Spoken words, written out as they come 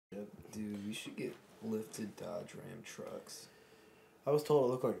we should get lifted Dodge Ram trucks. I was told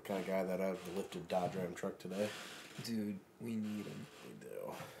I look like the kind of guy that had a lifted Dodge Ram truck today. Dude, we need them. We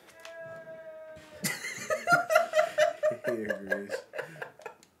do. He agrees.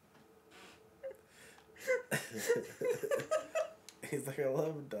 He's like, I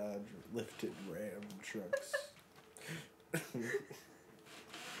love Dodge lifted Ram trucks.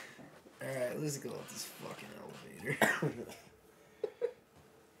 Alright, let's go up this fucking elevator.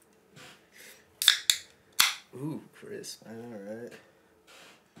 Ooh, crisp. I know, right?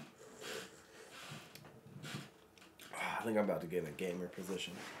 I think I'm about to get in a gamer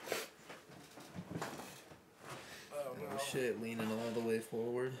position. Oh no. Shit, leaning all the way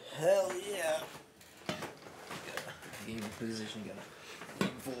forward. Hell yeah. Gamer position, gotta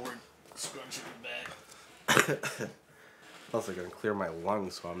lean forward, scrunch your back. Also gonna clear my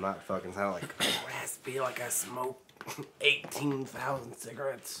lungs so I'm not fucking sound like raspy like I smoke 18,000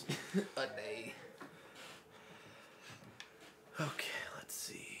 cigarettes a day. Okay, let's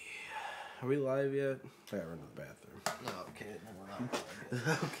see. Are we live yet? I gotta run to the bathroom. No, okay, no, we're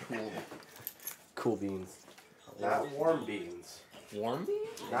not. Okay. Cool beans. Not warm beans. Warm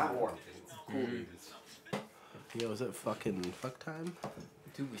beans? Not warm beans. Cool beans. Yo, is it fucking fuck time?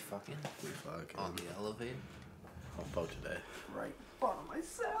 Dude, we fucking? We fucking. On the elevator? I'll vote today. Right. Bottom of my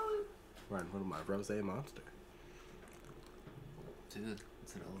salad. Right, what am I? Rosé Monster. Dude,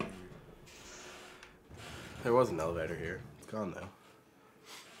 it's an elevator. There was an elevator here. It's gone though.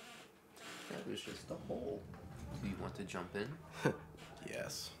 That was just a hole. Do you want to jump in?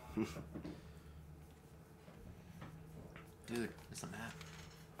 Yes. Dude, it's a map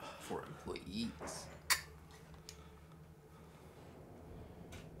for employees.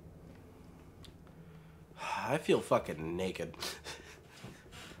 I feel fucking naked.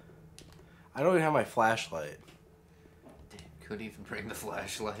 I don't even have my flashlight. Damn, couldn't even bring the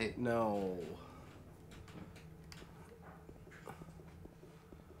flashlight. No.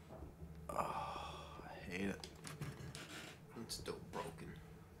 Oh, I hate it. It's still broken.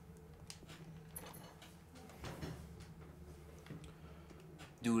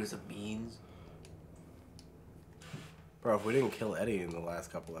 Dude, is it beans? Bro, if we didn't kill Eddie in the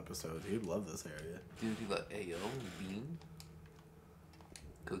last couple episodes, he'd love this area. Dude, you got Ayo, bean,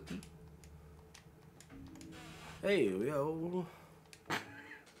 cookie. Hey, yo.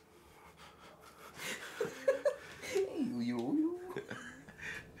 Hey, yo.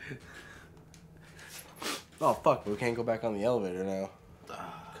 Oh, fuck, we can't go back on the elevator now.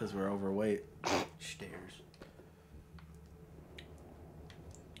 Because we're overweight. Stairs.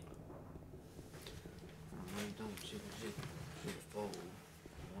 Don't jiggle, jiggle, jiggle forward.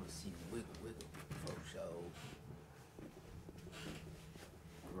 I want to see you wiggle, wiggle, for show.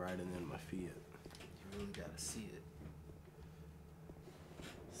 Riding in my Fiat. You really gotta see it.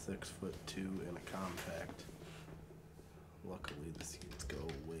 6'2" and a compact. Luckily, the seats go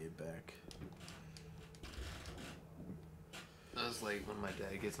way back. That's like when my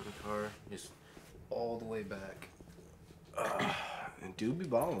dad gets in the car, just all the way back. And do be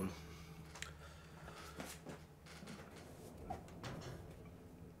ballin'.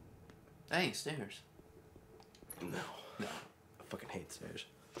 Hey, stairs. No. No. I fucking hate stairs.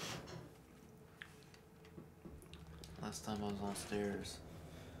 Last time I was on stairs,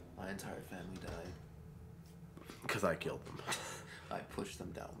 my entire family died. Because I killed them. I pushed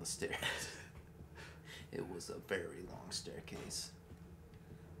them down the stairs. It was a very long staircase.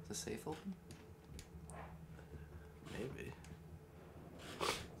 Is the safe open? Maybe.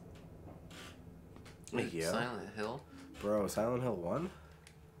 Wait, Yeah. Silent Hill? Bro, Silent Hill 1?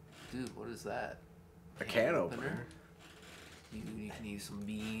 Dude, what is that? A can opener. You can use some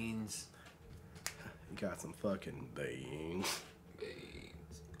beans. You got some fucking beans.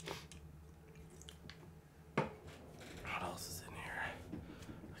 Beans. What else is in here?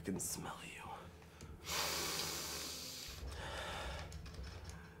 I can smell you.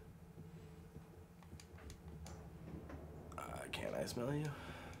 Can I smell you?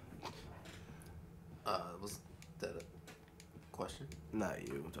 Was that a question? Not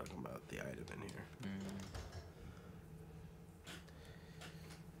you. I'm talking about the item in here.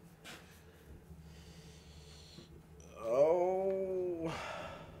 Oh.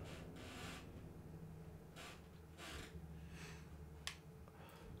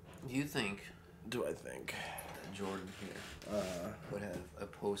 Do you think Do I think? that Jordan here would have a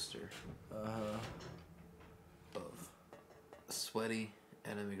poster of a sweaty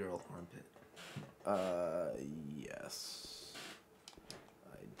enemy girl armpit? Yes.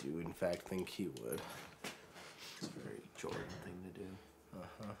 I do in fact think he would. It's a very Jordan thing to do.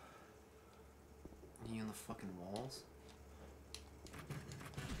 You on the fucking walls?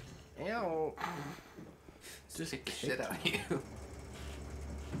 Ow. Just kick the shit out of you.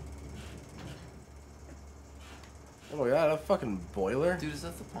 Oh my god, a fucking boiler? Dude, is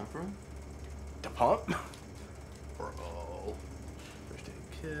that the pump room? The pump? Bro. First aid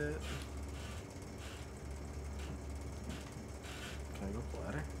kit. Can I go up the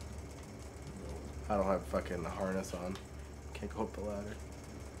ladder? No. I don't have fucking harness on. Can't go up the ladder.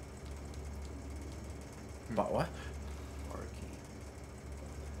 But what? R key.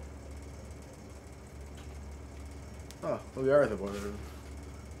 Oh, well, we are at the boiler room.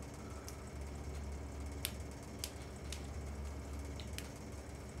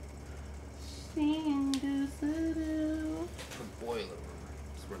 The boiler room.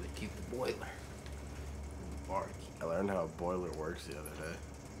 That's where they keep the boiler. And the bar key. I learned how a boiler works the other day.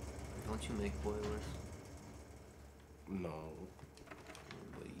 Don't you make boilers? No.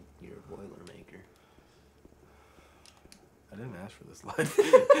 But you're a boiler maker. I didn't ask for this life.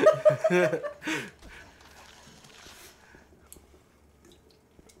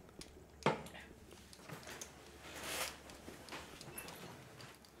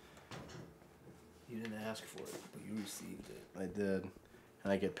 You didn't ask for it, but you received it. I did.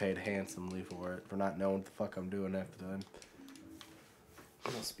 And I get paid handsomely for it, for not knowing what the fuck I'm doing half the time.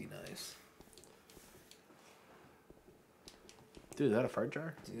 It must be nice. Dude, is that a fart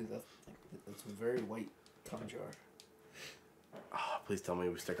jar? Dude, that's a very white cum jar. Oh, please tell me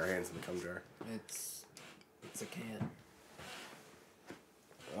we stick our hands in the cum jar. It's a can.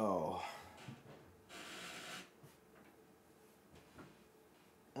 Oh.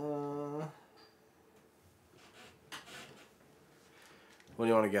 What do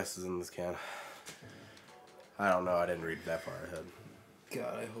you want to guess is in this can? I don't know. I didn't read that far ahead.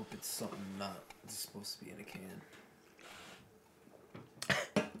 God, I hope it's something not supposed to be in a can.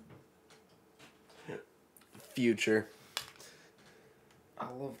 Future. I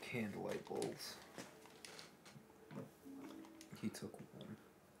love canned light bulbs. He took one.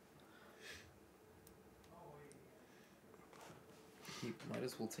 He might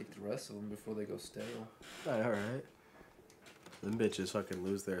as well take the rest of them before they go stale. Alright. Them bitches fucking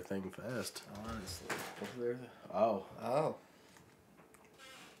lose their thing fast. Honestly. Oh. Oh.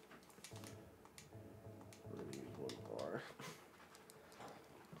 We're gonna use one more.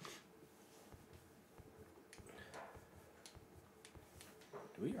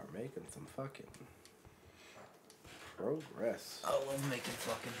 We are making some fucking progress. I love making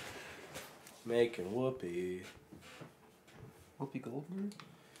fucking. Making Whoopi. Whoopi Goldberg?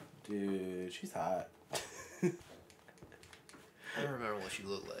 Dude, she's hot. I don't remember what she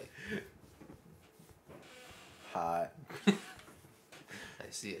looked like. Hot. I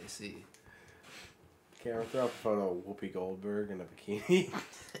see. Cameron, throw up a photo of Whoopi Goldberg in a bikini.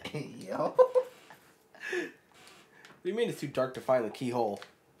 Yo. What do you mean it's too dark to find the keyhole?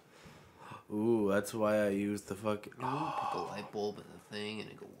 Ooh, that's why I used the fucking... Put the light bulb in the thing and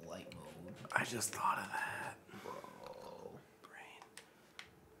it go light mode. I just thought of that. Bro. Brain.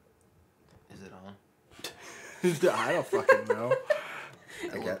 Is it on? I don't fucking know.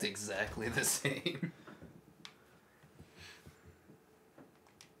 It looked exactly the same.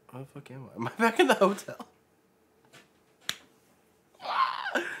 Where the fuck am I? Am I back in the hotel?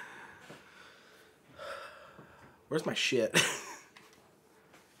 Where's my shit?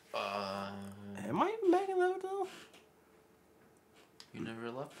 Am I even back in the hotel? You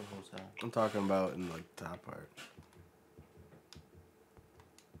never left the hotel. I'm talking about in like the top part.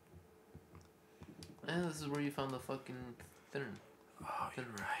 And this is where you found the fucking thinner. Oh, you're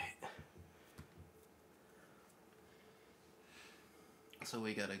right. So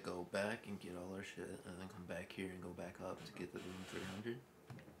we gotta go back and get all our shit, and then come back here and go back up to get the room 300.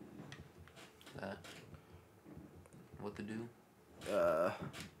 That what to do?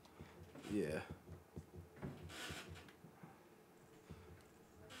 Yeah.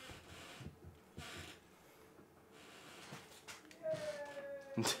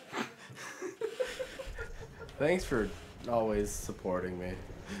 Thanks for always supporting me.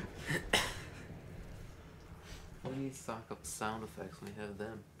 We need to stock up sound effects when we have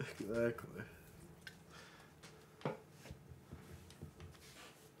them. Exactly. What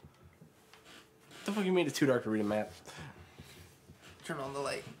the fuck you made it too dark to read a map? Turn on the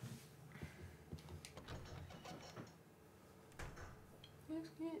light. It's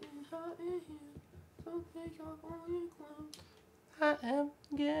getting hot in here, so take off all your clothes. I am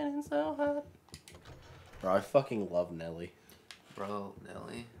getting so hot. Bro, I fucking love Nelly. Bro,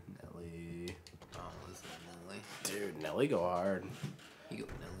 Nelly. Nelly. Oh, listen to Nelly. Dude, Nelly go hard. He go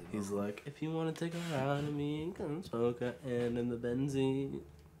Nelly. He's like, if you want to take a ride with me, come smoke a end in the benzene.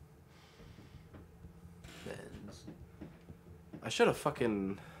 Benz. I should have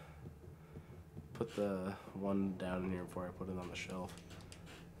fucking put the one down in here before I put it on the shelf.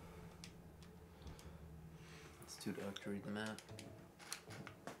 It's too dark to read the map.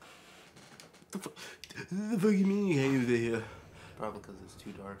 The fuck you mean you can't use it here? Probably because it's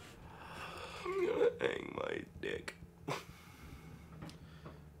too dark. I'm gonna hang my dick. How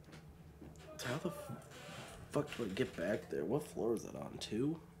the fuck do I get back there? What floor is that on?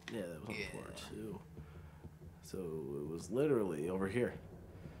 2? Yeah, that was on floor 2. So it was literally over here.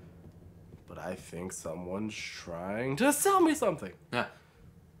 But I think someone's trying to sell me something. Yeah.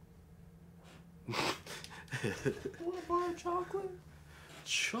 Want a bar of chocolate?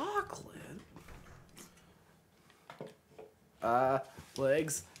 Chocolate?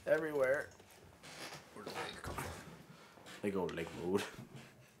 Legs everywhere. Where'd the leg come from? They go leg mode.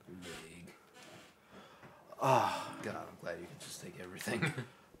 Leg. Ah. God, I'm glad you can just take everything.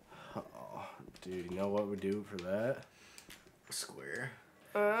 Oh, dude, you know what we do for that? Square.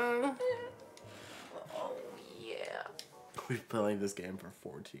 Oh, yeah. we've played this game for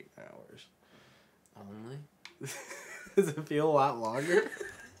 14 hours. Only? Does it feel a lot longer?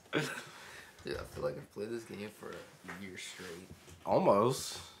 Dude, I feel like I've played this game for a year straight.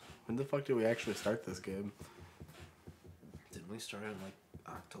 Almost. When the fuck did we actually start this game? Didn't we start in like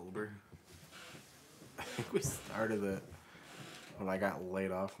October? I think we started it when I got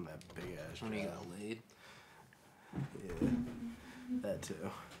laid off from that big ass job. When you got laid? Yeah, that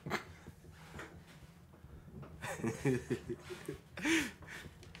too.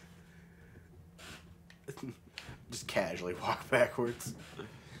 Just casually walk backwards.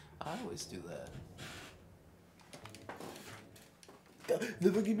 I always do that.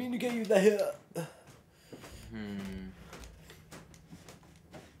 The fuck you mean you can't use that here?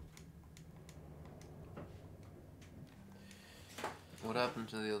 What happened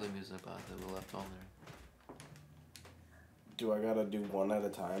to the other music bot that we left on there? Do I gotta do one at a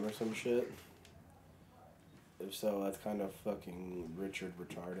time or some shit? If so, that's kind of fucking Richard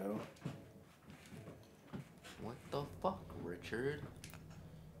Ricardo. What the fuck, Richard?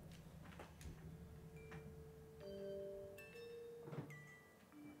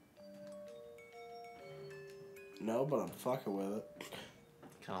 No, but I'm fucking with it.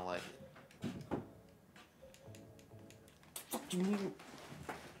 Kinda like it. Fuck you mean?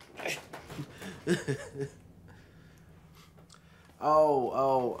 Oh.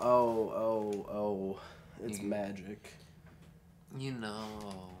 It's magic. You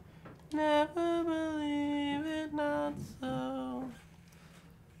know. Never believe it, not so.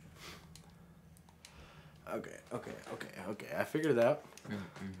 Okay. I figured it out.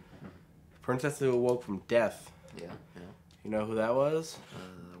 Princess who awoke from death. Yeah. You know who that was?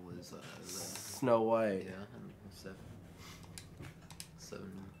 That was Snow White. yeah, and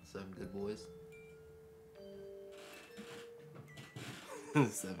seven good boys.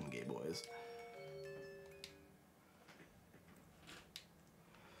 7 gay boys.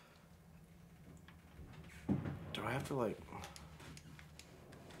 Do I have to like?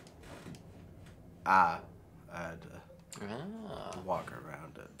 I had to walk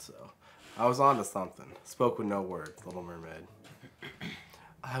around it, so I was onto something. Spoke with no words, Little Mermaid.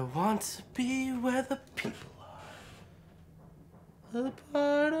 I want to be where the people are, a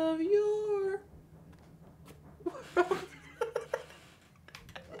part of your world.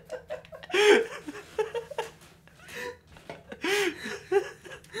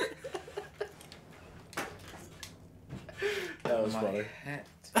 That was funny. Hat.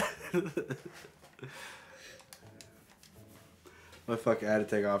 I fucking had to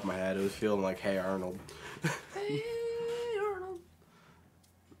take off my hat. It was feeling like Hey Arnold. Hey Arnold.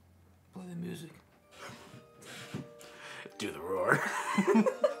 Play the music. Do the roar. Do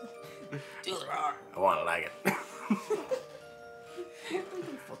the roar. I wanna like it.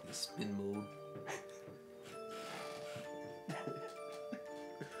 Fucking spin mode.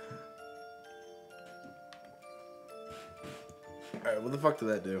 Alright, what the fuck did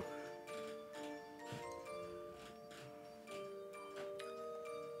that do?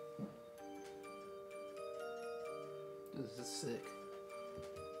 This is sick.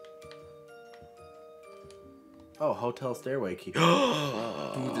 Oh, hotel stairway key. Dude,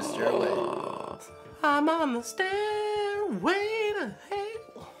 the stairway. I'm on the stairway to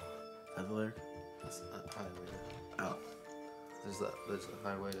hell. Is that the lyric? That's a highway to Oh. hell. There's a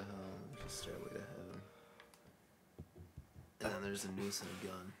highway to hell, and there's a stairway to heaven. And then there's a noose and a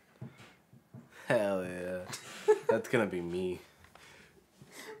gun. Hell yeah. That's gonna be me.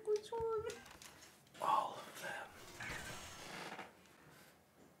 Which one? All of them.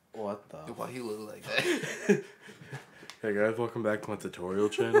 What the? Why you look like that? Hey guys, welcome back to my tutorial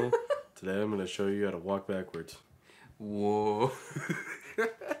channel. Today I'm gonna show you how to walk backwards. Whoa.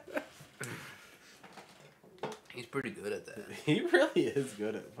 pretty good at that. He really is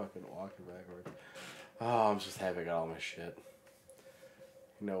good at fucking walking backwards. Oh, I'm just having all my shit.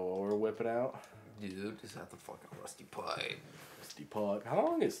 You know what we're whipping out? Dude, just have the fucking rusty pipe. Rusty pipe. How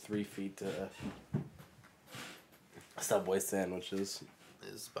long is 3 feet to Subway sandwiches?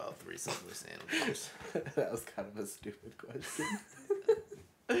 It's about 3 Subway sandwiches. That was kind of a stupid question.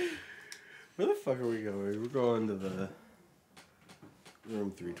 Where the fuck are we going? We're going to the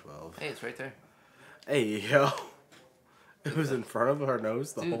room 312. Hey, it's right there. Hey, yo. It was in front of our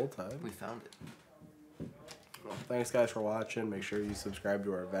nose the whole time. We found it. Well, thanks, guys, for watching. Make sure you subscribe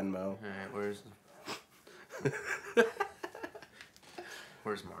to our Venmo. Alright, where's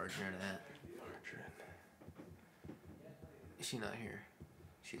Margarine at? Margarine. Is she not here?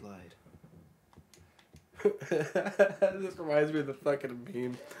 She lied. This reminds me of the fucking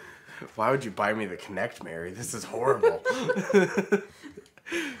meme. Why would you buy me the Kinect, Mary? This is horrible.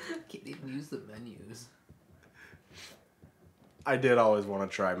 Can't even use the menus. I did always want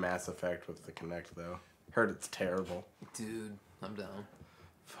to try Mass Effect with the Kinect, though. Heard it's terrible. Dude, I'm down.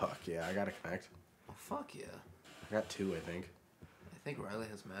 Fuck yeah, I got a Kinect. Oh, fuck yeah. I got 2, I think. I think Riley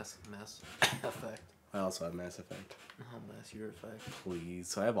has Mass Effect. I also have Mass Effect. Oh, Mass Your Effect. Please.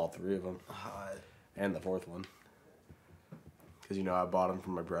 So I have all 3 of them. Hot. And the 4th one. Because, you know, I bought them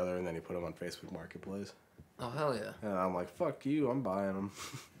from my brother, and then he put them on Facebook Marketplace. Oh, hell yeah. And I'm like, fuck you, I'm buying them.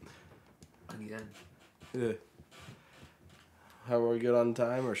 Again. Yeah. How are we good on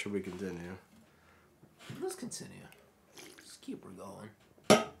time, or should we continue? Let's continue. Just keep her going.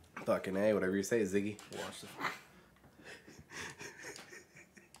 Fucking A, whatever you say, Ziggy. Watch the...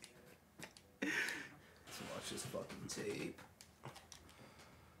 Let's watch this fucking tape.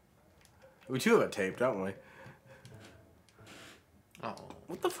 We do have a tape, don't we? Oh.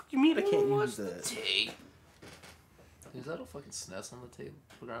 What the fuck you mean I can't Watch use the that? tape. Is that a fucking SNES on the table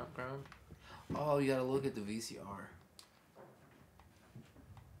ground? Oh, you gotta look at the VCR.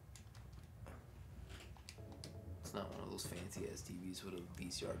 It's not one of those fancy ass TVs with a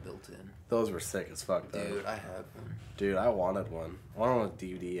VCR built in. Those were sick as fuck, though. Dude, I had one. Dude, I wanted one. I wanted one with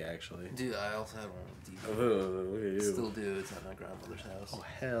DVD, actually. Dude, I also had one with DVD. Ooh, look at you. Still do. It's at my grandmother's house. Oh,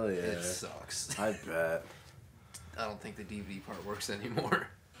 hell yeah. It sucks. I bet. I don't think the DVD part works anymore.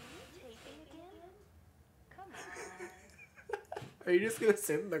 Are you just gonna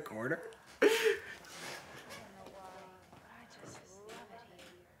sit in the corner?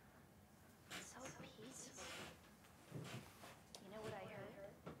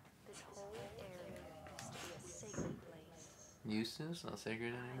 Used to? It's not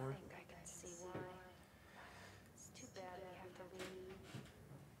sacred anymore? I can see why. It's too bad we have to leave.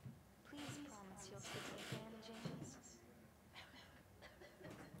 Please promise you'll take me again, James.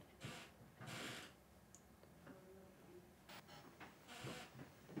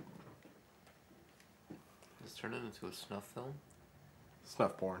 Let's turn it into a snuff film.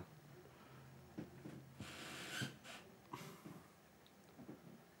 Snuff porn.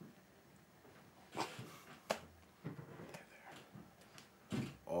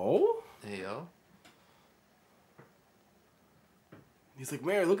 Oh? Hey, yo. He's like,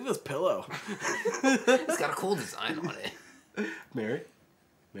 Mary, look at this pillow. It's got a cool design on it. Mary?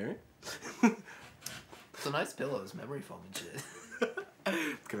 Mary? It's a nice pillow. It's memory foam and shit.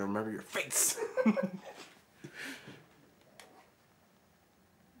 It's gonna remember your face.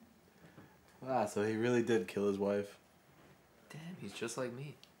 Ah, so he really did kill his wife. Damn, he's just like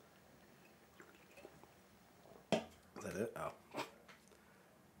me. Is that it? Oh.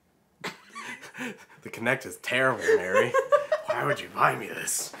 The Kinect is terrible, Mary. Why would you buy me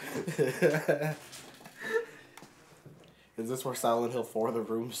this? Is this where Silent Hill 4 The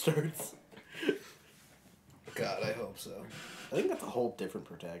Room starts? God, I hope so. I think that's a whole different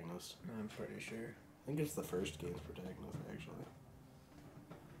protagonist. I'm pretty sure. I think it's the first game's protagonist, actually.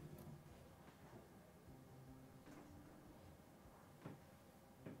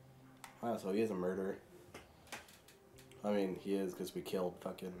 Ah, so he is a murderer. I mean, he is because we killed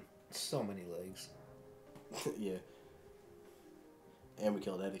fucking... So many legs. Yeah. And we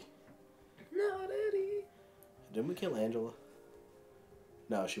killed Eddie. Not Eddie. Didn't we kill Angela?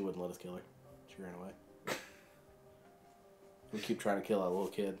 No, she wouldn't let us kill her. She ran away. We keep trying to kill that little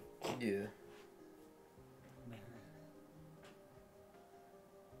kid. Yeah.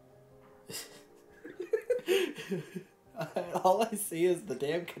 All I see is the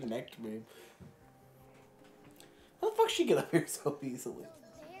damn Kinect meme. How the fuck she get up here so easily?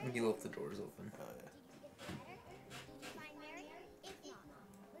 You left the doors open. Oh, yeah.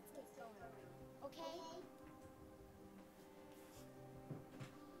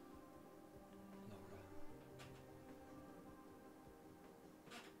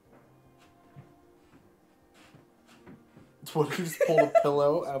 What, he just pulled a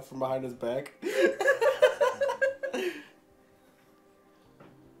pillow out from behind his back? She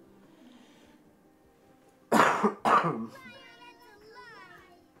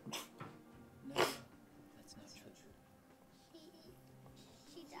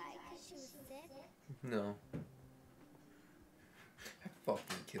died because she was sick. No. I fucking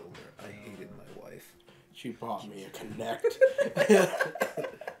killed her. I hated my wife. She brought me a Connect.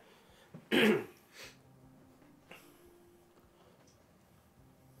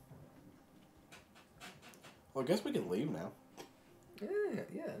 Well, I guess we can leave now.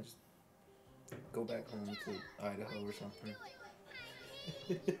 Yeah, just go back home to Idaho or something.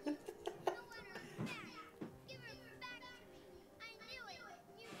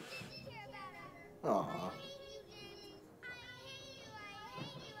 Aww.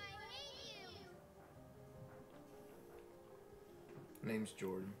 Name's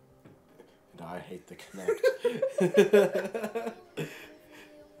Jordan. And I hate the Connect.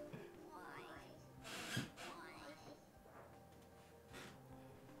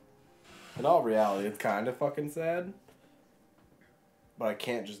 In all reality, it's kind of fucking sad. But I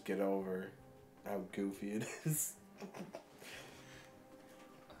can't just get over how goofy it is. I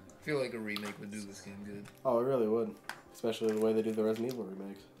feel like a remake would do this game good. Oh, it really would. Especially the way they do the Resident Evil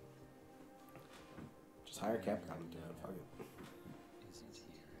remakes. Just hire Capcom to do it. Fuck it.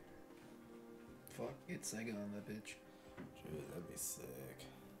 Fuck, get Sega on that bitch. Dude, that'd be sick.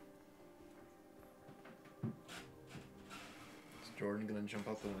 Is Jordan gonna jump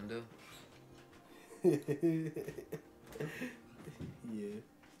out the window? Yeah.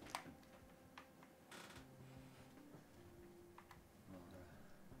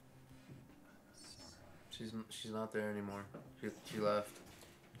 She's not there anymore. She left.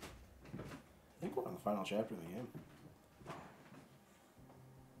 I think we're on the final chapter of the game.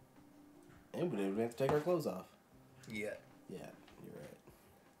 And we didn't even have to take our clothes off. Yeah. Yeah, you're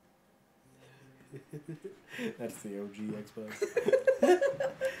right. That's the OG Xbox.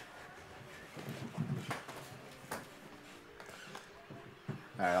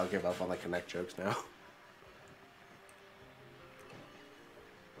 Alright, I'll give up on the Connect jokes now.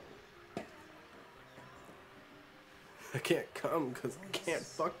 I can't come because I can't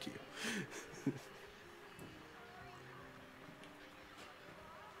fuck you.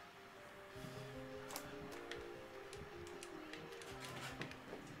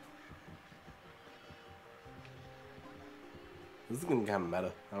 This is getting kind of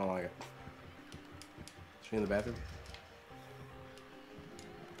meta. I don't like it. Is she in the bathroom?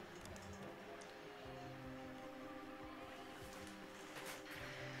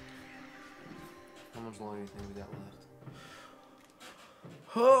 How much longer do you think we got left?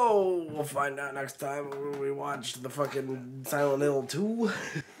 Oh, we'll find out next time when we watch the fucking Silent Hill 2.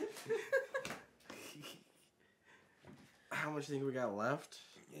 How much do you think we got left?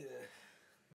 Yeah.